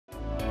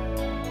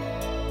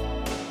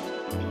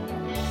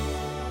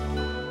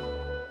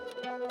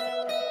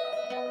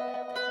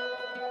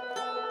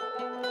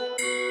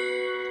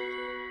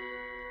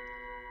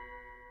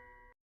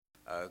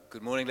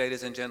Good morning,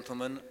 ladies and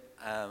gentlemen.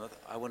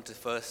 I want to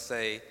first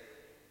say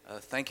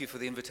thank you for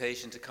the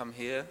invitation to come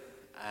here.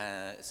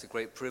 It's a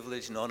great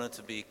privilege and honor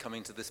to be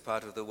coming to this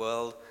part of the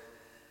world.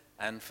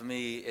 And for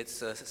me,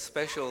 it's a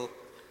special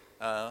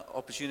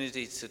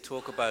opportunity to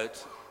talk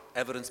about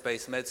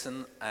evidence-based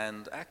medicine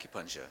and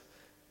acupuncture.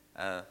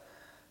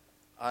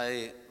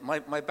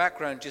 My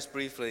background, just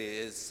briefly,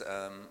 is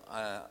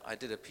I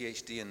did a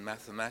PhD in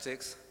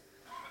mathematics,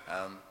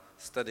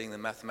 studying the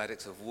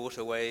mathematics of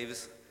water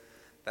waves.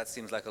 That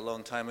seems like a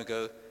long time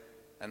ago.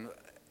 And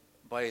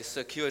by a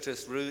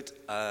circuitous route,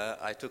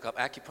 I took up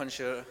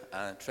acupuncture,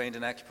 trained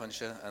in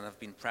acupuncture, and I've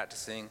been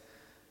practicing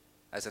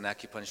as an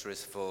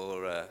acupuncturist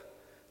for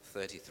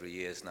 33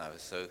 years now.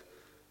 So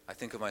I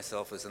think of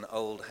myself as an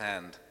old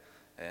hand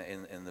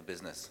in the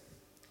business.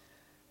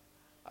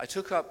 I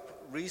took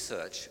up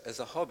research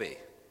as a hobby,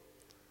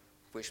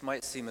 which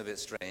might seem a bit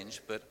strange,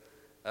 but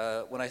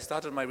when I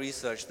started my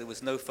research, there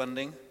was no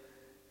funding.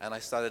 And I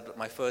started,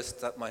 my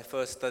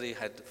first study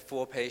had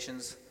 4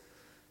 patients,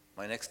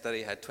 my next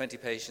study had 20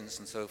 patients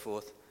and so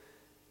forth.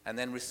 And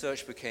then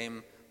research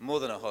became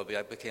more than a hobby.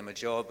 I became a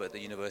job at the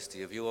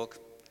University of York,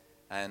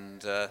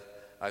 and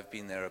I've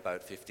been there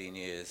about 15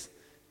 years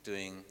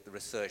doing the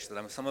research,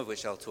 some of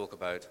which I'll talk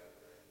about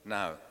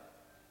now.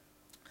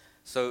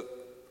 So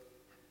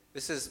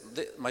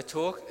my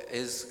talk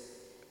is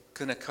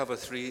going to cover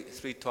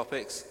three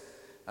topics.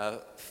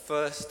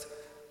 First,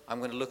 I'm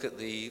going to look at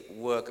the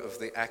work of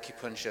the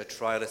Acupuncture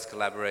Trialist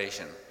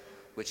Collaboration,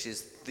 which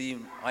is,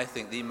 I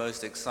think, the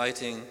most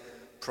exciting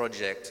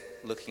project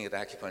looking at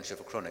acupuncture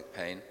for chronic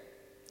pain.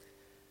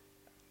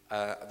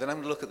 Then I'm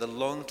going to look at the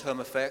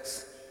long-term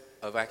effects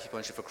of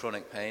acupuncture for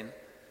chronic pain,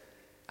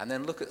 and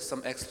then look at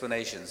some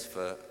explanations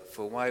for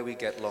why we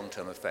get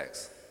long-term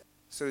effects.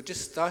 So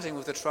just starting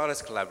with the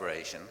Trialist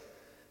Collaboration,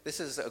 this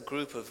is a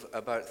group of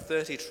about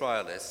 30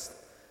 trialists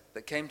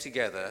that came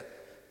together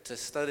to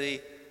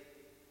study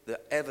the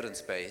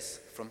evidence base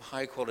from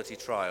high-quality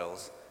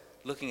trials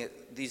looking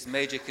at these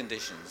major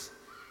conditions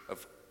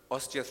of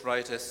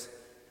osteoarthritis,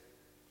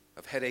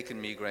 of headache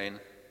and migraine,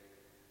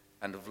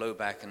 and of low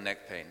back and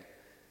neck pain.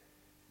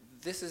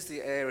 This is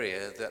the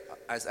area that,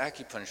 as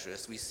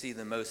acupuncturists, we see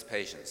the most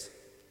patients.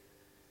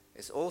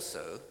 It's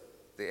also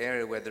the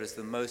area where there is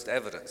the most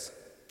evidence.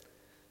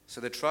 So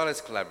the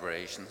Trialist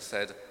Collaboration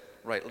said,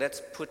 right, let's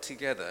put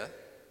together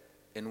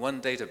in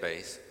one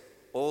database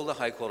all the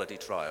high-quality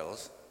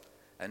trials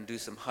and do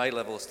some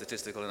high-level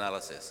statistical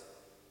analysis.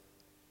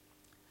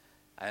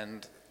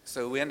 And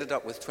so we ended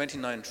up with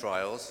 29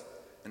 trials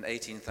and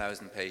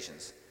 18,000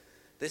 patients.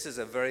 This is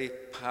a very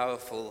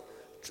powerful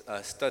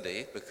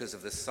study because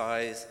of the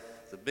size.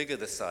 The bigger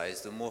the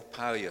size, the more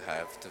power you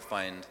have to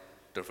find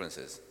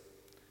differences.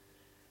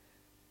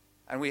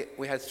 And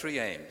we had 3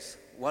 aims.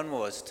 One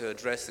was to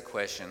address the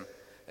question,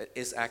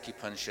 is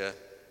acupuncture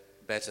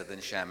better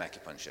than sham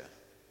acupuncture?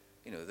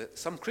 You know,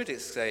 some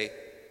critics say,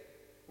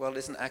 well,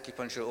 isn't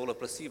acupuncture all a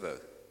placebo?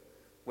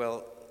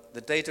 Well,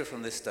 the data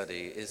from this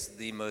study is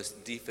the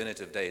most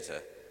definitive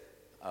data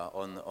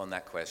on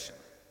that question.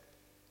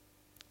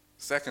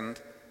 Second,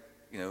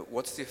 you know,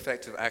 what's the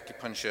effect of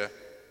acupuncture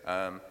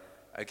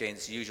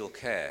against usual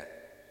care?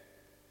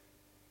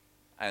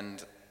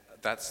 And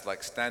that's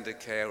like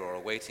standard care or a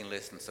waiting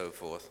list and so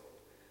forth.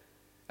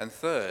 And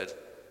third,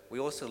 we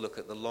also look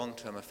at the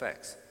long-term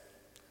effects,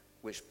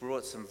 which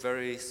brought some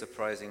very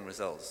surprising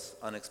results,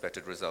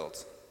 unexpected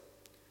results.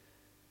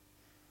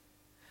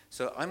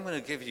 So I'm going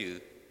to give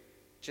you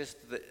just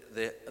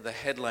the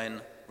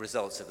headline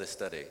results of this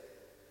study,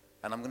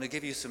 and I'm going to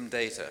give you some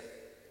data.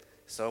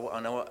 So I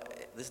know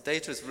this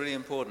data is really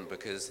important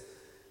because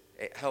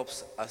it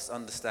helps us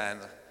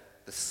understand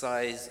the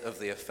size of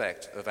the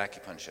effect of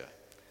acupuncture.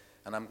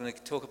 And I'm going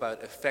to talk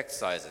about effect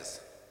sizes.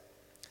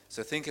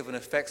 So think of an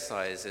effect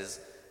size as,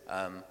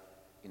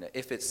 you know,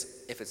 if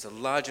it's a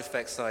large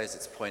effect size,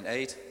 it's 0.8.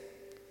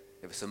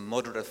 If it's a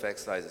moderate effect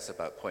size, it's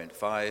about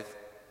 0.5.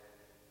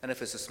 And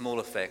if it's a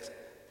small effect,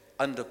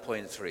 under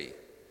 0.3.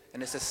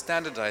 And it's a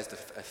standardized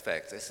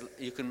effect.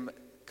 You can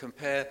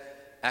compare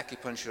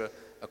acupuncture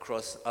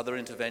across other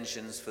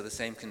interventions for the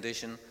same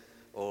condition,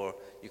 or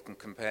you can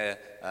compare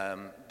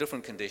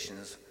different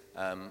conditions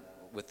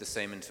with the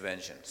same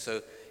intervention.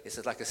 So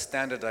it's like a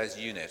standardized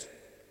unit.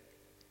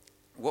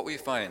 What we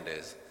find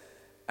is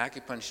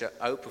acupuncture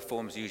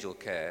outperforms usual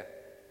care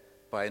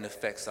by an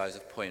effect size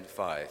of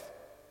 0.5.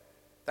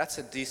 That's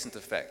a decent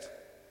effect.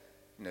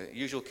 You know,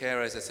 usual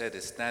care, as I said,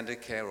 is standard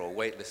care or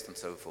wait list and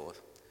so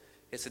forth.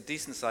 It's a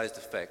decent-sized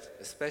effect,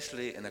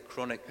 especially in a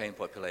chronic pain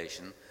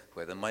population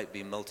where there might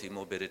be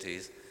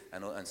multi-morbidities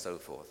and so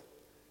forth.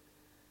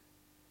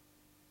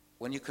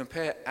 When you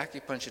compare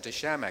acupuncture to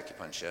sham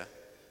acupuncture,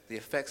 the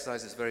effect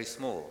size is very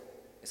small.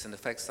 It's an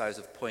effect size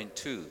of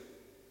 0.2.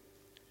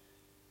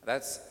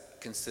 That's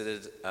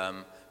considered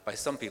by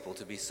some people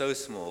to be so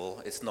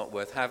small it's not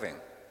worth having.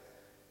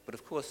 But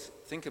of course,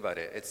 think about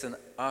it. It's an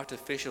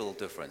artificial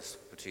difference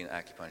between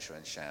acupuncture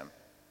and sham.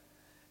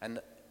 And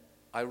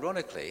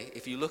ironically,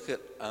 if you look at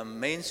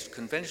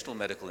conventional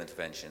medical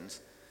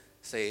interventions,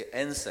 say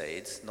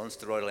NSAIDs,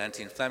 non-steroidal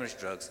anti-inflammatory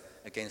drugs,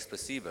 against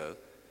placebo,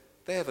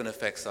 they have an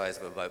effect size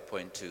of about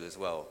 0.2 as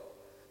well.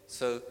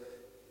 So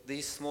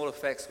these small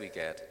effects we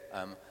get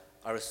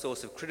are a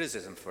source of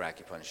criticism for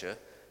acupuncture,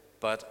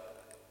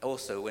 but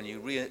also when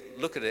you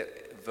look at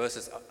it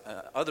versus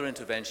other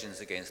interventions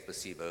against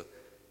placebo,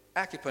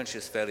 acupuncture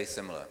is fairly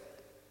similar.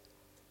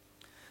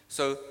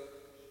 So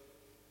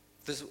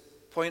there's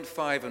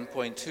 0.5 and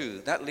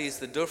 0.2. That leaves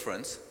the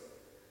difference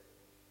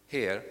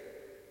here.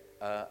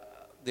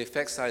 The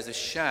effect size of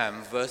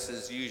sham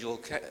versus usual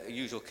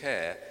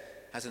care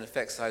has an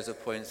effect size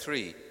of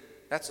 0.3.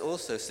 That's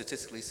also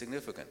statistically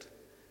significant.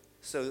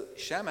 So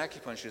sham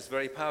acupuncture is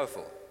very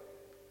powerful.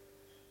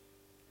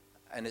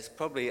 And it's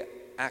probably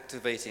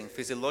activating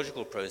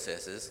physiological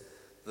processes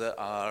that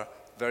are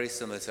very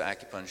similar to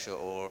acupuncture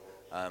or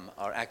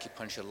are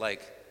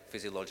acupuncture-like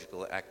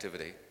physiological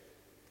activity.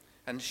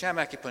 And sham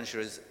acupuncture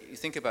is, you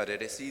think about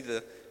it, it's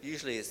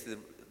usually it's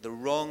the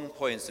wrong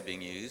points are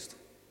being used,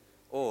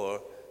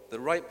 or the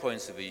right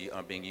points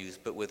are being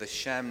used, but with a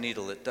sham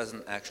needle that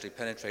doesn't actually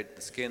penetrate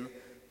the skin,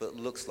 but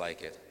looks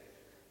like it.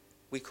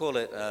 We call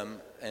it,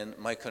 in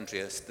my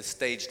country, the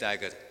stage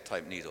dagger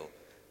type needle,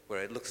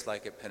 where it looks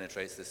like it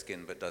penetrates the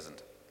skin, but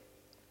doesn't.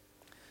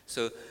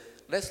 So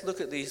let's look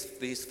at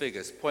these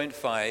figures, 0.5,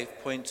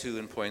 0.2,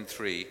 and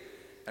 0.3,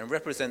 and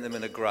represent them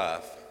in a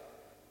graph.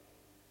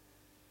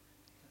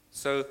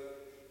 So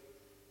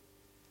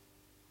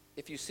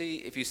if you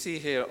see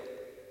here,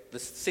 the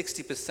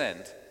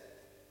 60%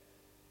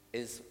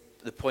 is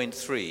the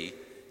 0.3,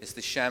 is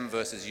the sham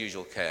versus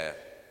usual care.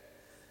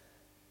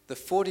 The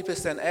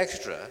 40%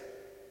 extra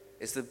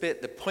is the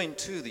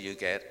 0.2 that you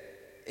get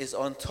is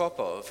on top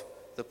of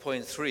the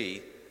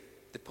 0.3.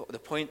 The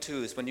 0.2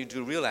 is when you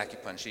do real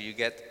acupuncture, you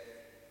get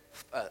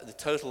the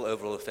total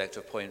overall effect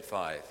of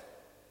 0.5.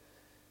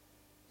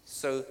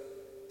 So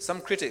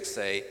some critics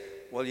say,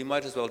 well, you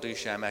might as well do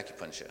sham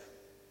acupuncture.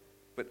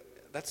 But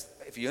that's,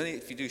 if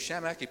you do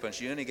sham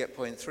acupuncture, you only get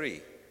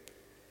 0.3.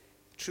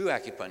 True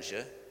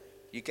acupuncture,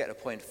 you get a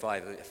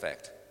 0.5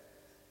 effect.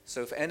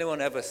 So if anyone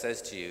ever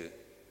says to you,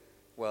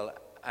 well,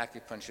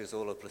 acupuncture is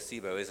all a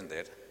placebo, isn't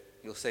it?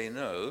 You'll say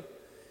no.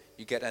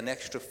 You get an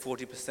extra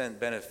 40%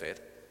 benefit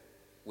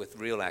with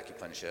real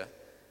acupuncture,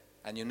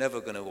 and you're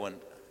never going to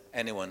want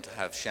anyone to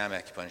have sham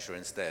acupuncture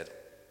instead.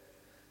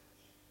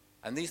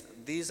 And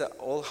these are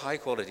all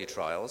high-quality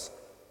trials,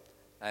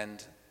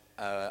 and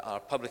our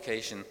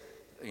publication,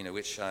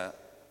 which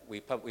we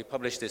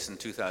published this in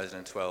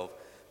 2012,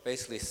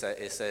 basically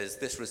it says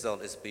this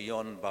result is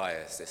beyond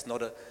bias. It's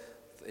not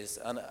it's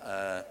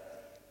a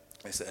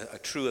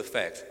true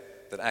effect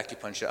that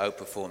acupuncture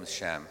outperforms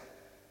sham.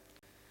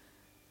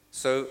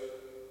 So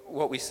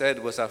what we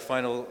said was, our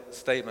final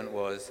statement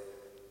was,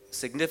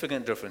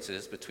 significant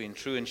differences between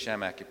true and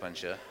sham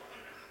acupuncture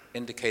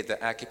indicate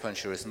that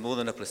acupuncture is more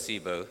than a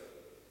placebo,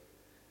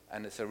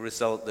 and it's a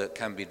result that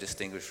can be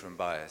distinguished from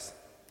bias.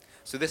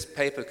 So this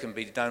paper can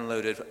be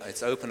downloaded,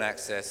 it's open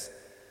access,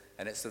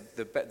 and it's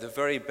the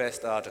very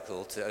best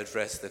article to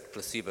address the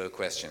placebo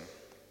question.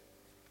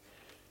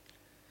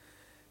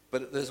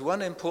 But there's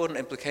one important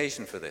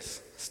implication for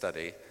this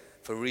study,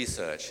 for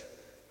research,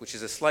 which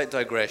is a slight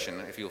digression,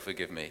 if you'll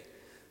forgive me.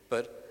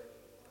 But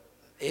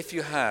if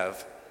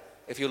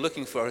you're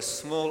looking for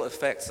small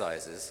effect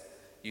sizes,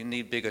 you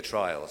need bigger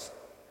trials.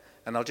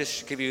 And I'll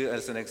just give you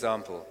as an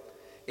example.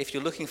 If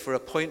you're looking for a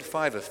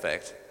 0.5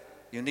 effect,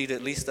 you need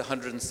at least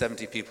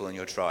 170 people in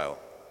your trial.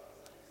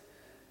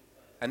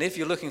 And if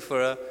you're looking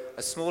for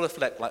a small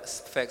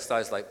effect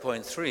size like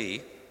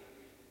 0.3,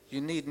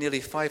 you need nearly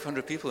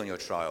 500 people in your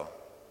trial.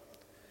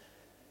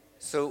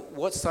 So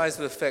what size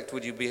of effect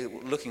would you be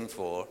looking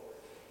for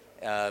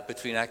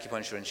between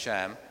acupuncture and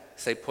sham?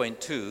 Say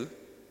 0.2.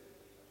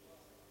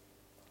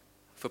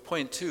 For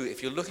 0.2,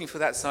 if you're looking for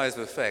that size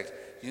of effect,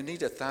 you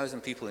need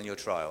 1,000 people in your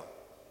trial.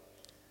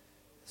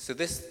 So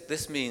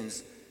this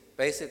means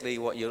basically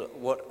what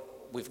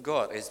we've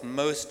got is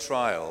most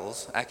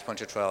trials,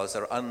 acupuncture trials,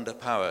 are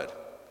underpowered.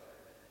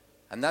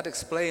 And that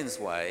explains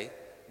why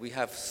we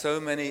have so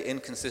many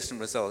inconsistent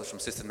results from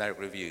systematic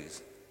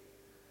reviews.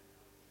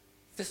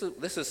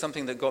 This was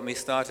something that got me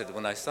started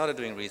when I started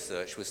doing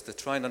research, was to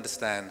try and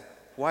understand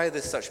why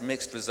there's such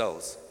mixed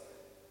results.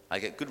 I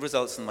get good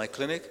results in my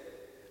clinic,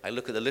 I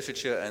look at the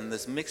literature and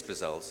there's mixed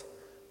results.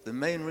 The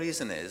main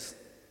reason is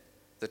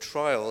the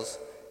trials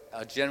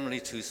are generally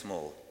too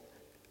small,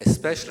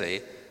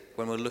 especially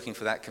when we're looking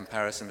for that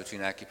comparison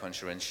between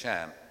acupuncture and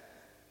sham.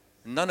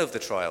 None of the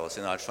trials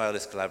in our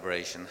trialist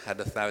collaboration had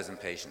 1,000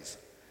 patients.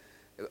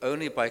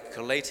 Only by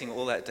collating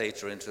all that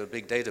data into a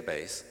big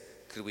database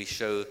could we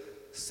show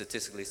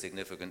statistically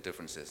significant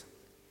differences.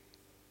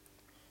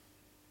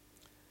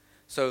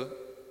 So,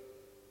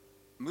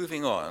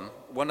 moving on,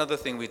 one other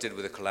thing we did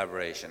with the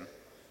collaboration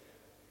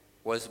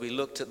was we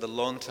looked at the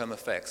long-term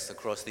effects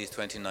across these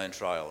 29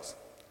 trials.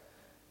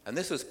 And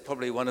this was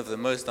probably one of the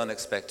most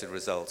unexpected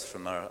results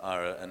from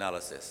our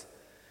analysis,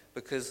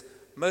 because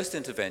most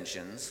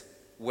interventions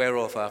wear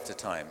off after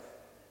time.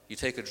 You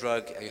take a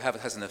drug, it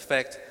has an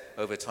effect,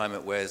 over time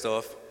it wears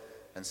off,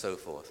 and so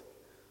forth.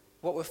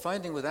 what we're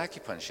finding with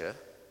acupuncture,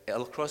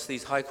 across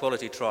these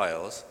high-quality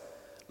trials,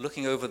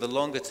 looking over the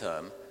longer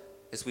term,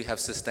 is we have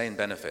sustained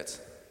benefits.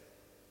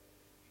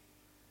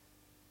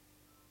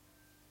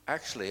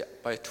 Actually,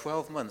 by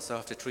 12 months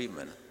after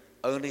treatment,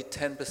 only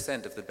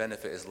 10% of the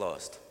benefit is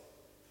lost.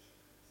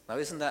 Now,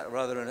 isn't that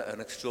rather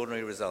an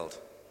extraordinary result?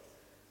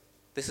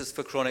 This is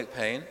for chronic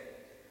pain.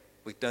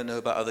 We don't know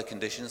about other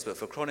conditions, but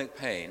for chronic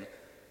pain,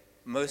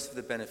 most of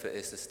the benefit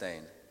is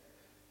sustained.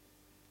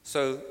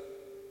 So,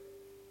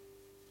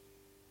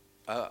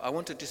 I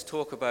want to just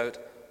talk about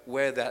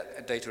where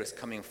that data is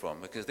coming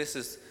from,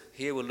 because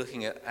here we're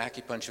looking at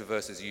acupuncture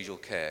versus usual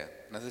care.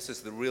 Now, this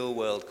is the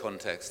real-world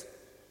context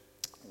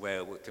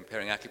where we're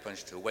comparing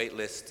acupuncture to wait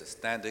lists, to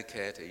standard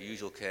care, to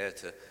usual care,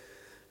 to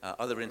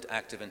other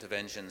active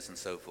interventions, and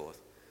so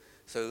forth.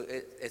 So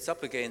it's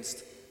up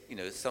against,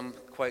 some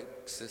quite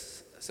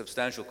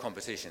substantial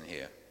competition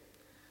here.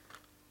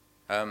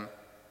 And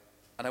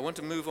I want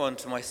to move on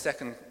to my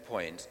second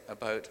point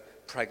about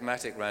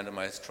pragmatic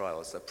randomized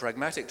trials. A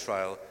pragmatic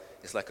trial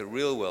is like a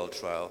real-world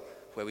trial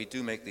where we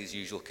do make these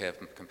usual care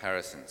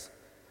comparisons.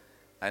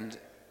 And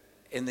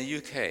in the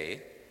UK,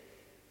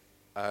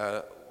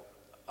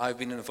 I've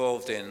been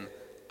involved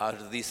out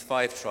of these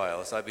 5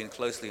 trials, I've been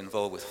closely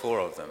involved with 4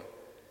 of them.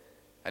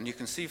 And you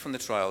can see from the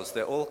trials,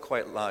 they're all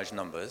quite large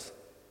numbers.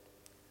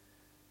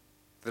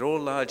 They're all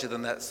larger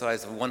than that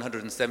size of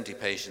 170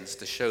 patients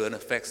to show an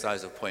effect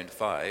size of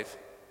 0.5,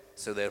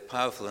 so they're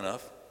powerful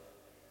enough.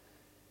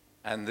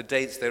 And the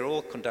dates, they're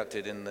all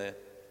conducted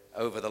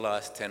over the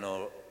last 10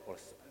 or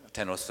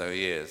so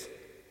years.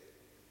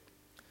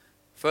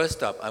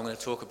 First up, I'm going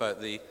to talk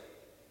about the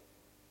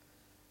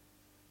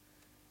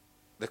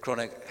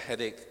chronic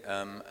headache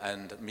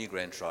and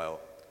migraine trial.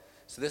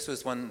 So this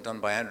was one done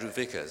by Andrew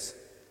Vickers.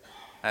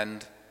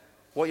 And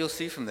what you'll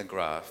see from the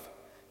graph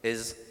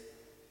is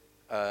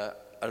a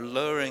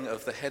lowering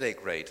of the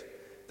headache rate.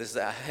 There's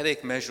a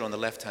headache measure on the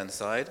left-hand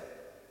side,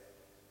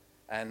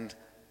 and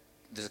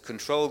there's a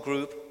control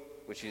group,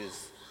 which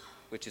is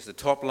the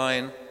top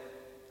line,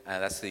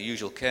 and that's the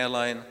usual care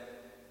line,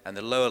 and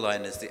the lower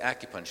line is the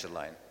acupuncture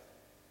line.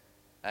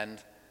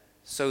 And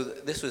so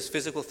this was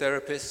physical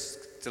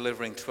therapists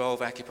delivering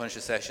 12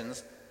 acupuncture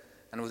sessions,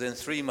 and within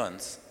 3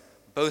 months,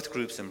 both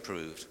groups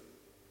improved.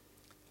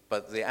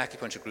 But the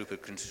acupuncture group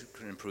could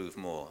improve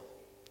more.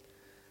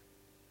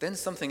 Then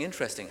something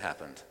interesting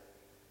happened.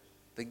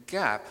 The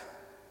gap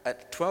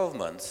at 12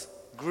 months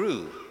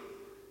grew.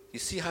 You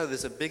see how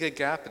there's a bigger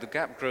gap? The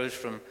gap grows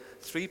from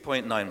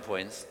 3.9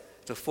 points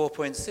to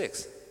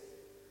 4.6.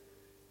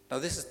 Now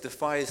this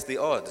defies the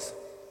odds.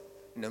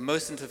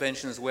 Most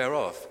interventions wear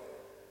off,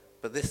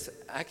 but this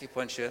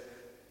acupuncture,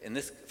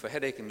 for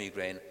headache and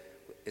migraine,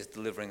 is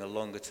delivering a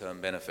longer-term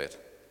benefit.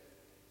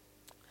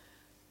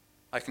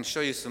 I can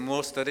show you some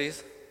more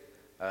studies.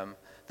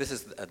 This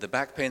is the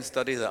back pain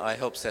study that I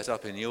helped set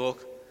up in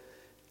York.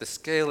 The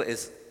scale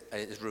is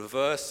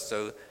reversed,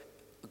 so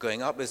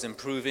going up is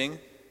improving.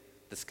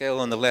 The scale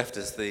on the left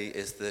is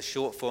the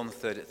short form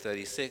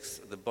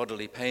 36, the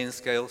bodily pain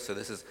scale. So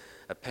this is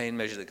a pain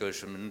measure that goes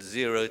from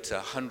 0 to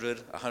 100.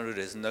 100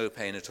 is no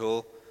pain at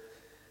all.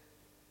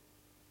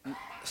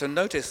 So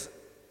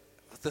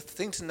the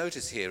thing to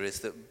notice here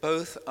is that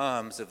both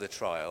arms of the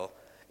trial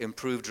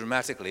improved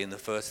dramatically in the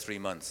first 3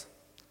 months.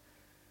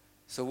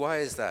 So why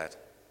is that?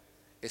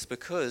 It's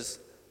because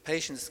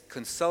patients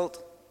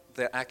consult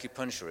their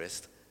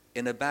acupuncturist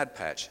in a bad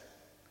patch.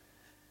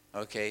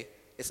 Okay?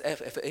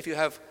 If you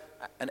have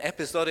an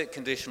episodic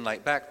condition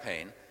like back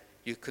pain,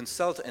 you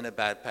consult in a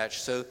bad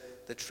patch, so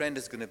the trend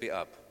is going to be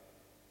up.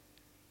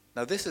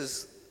 Now this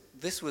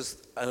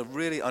was a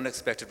really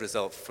unexpected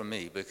result for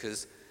me,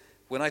 because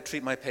when I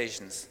treat my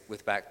patients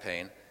with back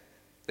pain,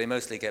 they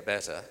mostly get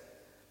better.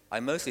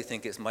 I mostly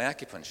think it's my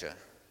acupuncture.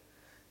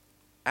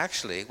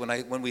 Actually,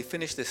 when we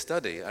finished this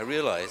study, I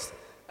realized,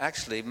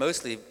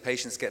 mostly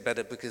patients get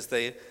better because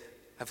they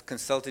have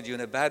consulted you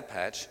in a bad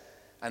patch,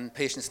 and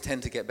patients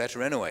tend to get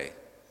better anyway.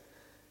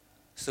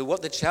 So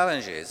what the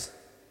challenge is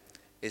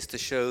to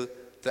show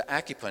that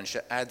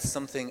acupuncture adds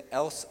something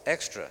else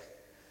extra.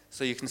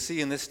 So you can see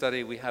in this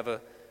study we have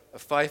a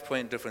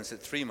 5-point difference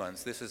at 3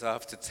 months. This is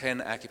after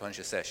 10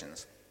 acupuncture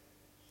sessions.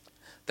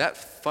 That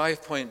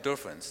 5-point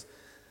difference,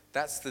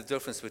 that's the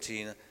difference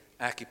between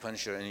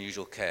acupuncture and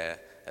usual care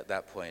at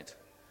that point.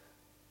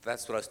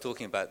 That's what I was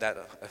talking about, that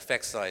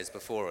effect size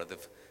before, the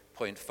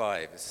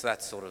 0.5. It's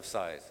that sort of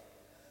size.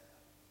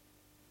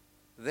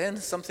 Then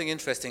something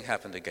interesting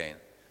happened again.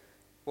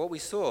 What we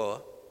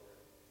saw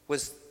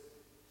was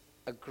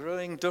a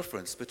growing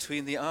difference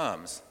between the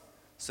arms.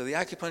 So the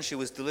acupuncture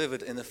was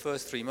delivered in the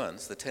first 3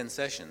 months, the 10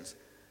 sessions.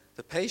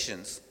 The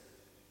patients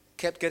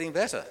kept getting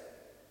better.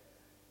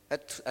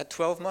 At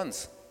 12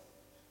 months,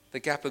 the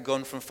gap had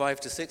gone from 5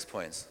 to 6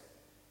 points.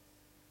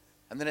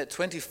 And then at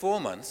 24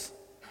 months,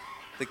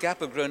 the gap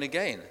had grown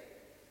again.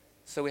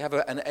 So we have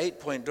an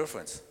 8-point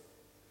difference.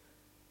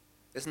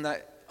 Isn't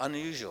that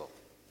unusual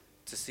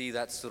to see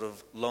that sort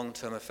of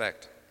long-term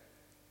effect?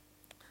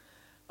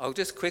 I'll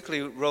just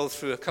quickly roll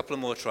through a couple of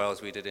more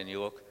trials we did in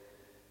York.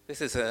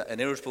 This is an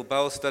irritable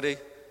bowel study.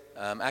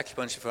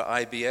 acupuncture for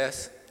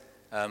IBS.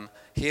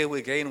 Here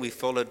again, we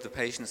followed the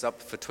patients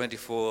up for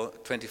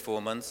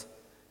 24 months.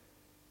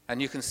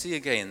 And you can see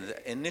again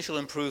the initial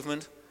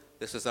improvement.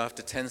 This was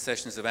after 10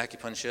 sessions of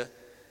acupuncture.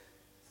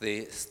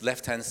 The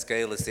left-hand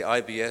scale is the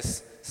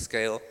IBS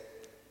scale.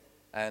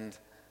 And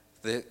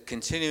the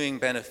continuing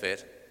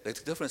benefit, the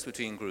difference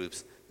between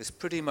groups, is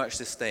pretty much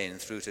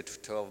sustained through to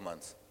 24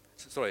 months.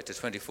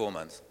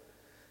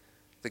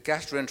 The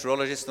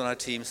gastroenterologist on our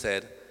team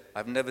said,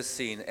 "I've never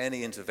seen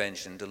any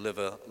intervention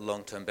deliver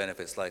long-term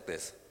benefits like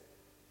this."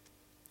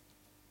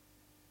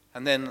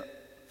 And then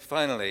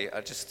finally,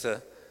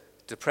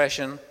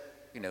 depression.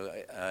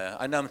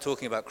 I know I'm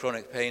talking about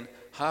chronic pain.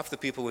 Half the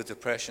people with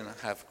depression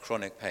have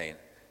chronic pain.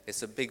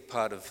 It's a big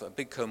part of a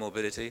big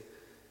comorbidity.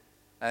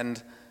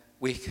 And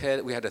we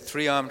had a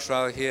 3-arm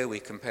trial here. We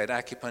compared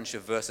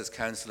acupuncture versus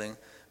counseling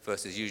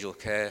versus usual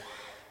care.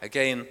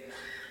 Again,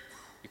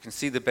 you can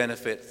see the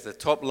benefit. The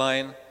top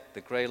line,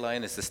 the gray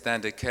line, is the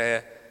standard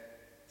care.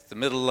 The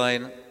middle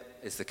line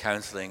is the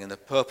counseling, and the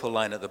purple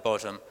line at the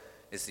bottom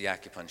is the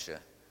acupuncture.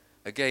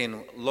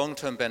 Again,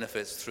 long-term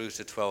benefits through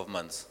to 12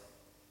 months.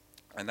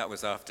 And that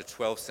was after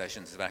 12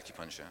 sessions of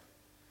acupuncture.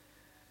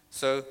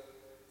 So,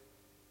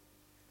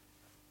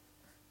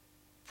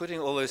 putting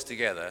all those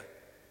together,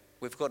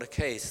 we've got a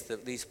case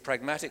that these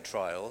pragmatic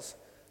trials,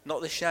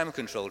 not the sham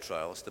control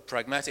trials, the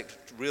pragmatic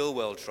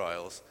real-world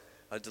trials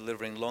are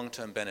delivering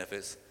long-term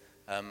benefits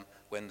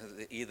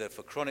either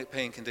for chronic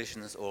pain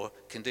conditions or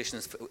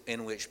conditions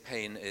in which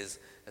pain is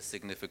a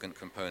significant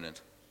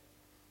component.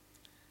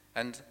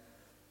 And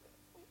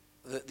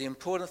the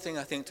important thing,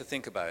 I think, to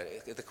think about,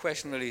 the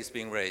question really is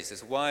being raised,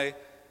 is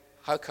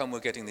how come we're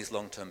getting these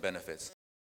long-term benefits?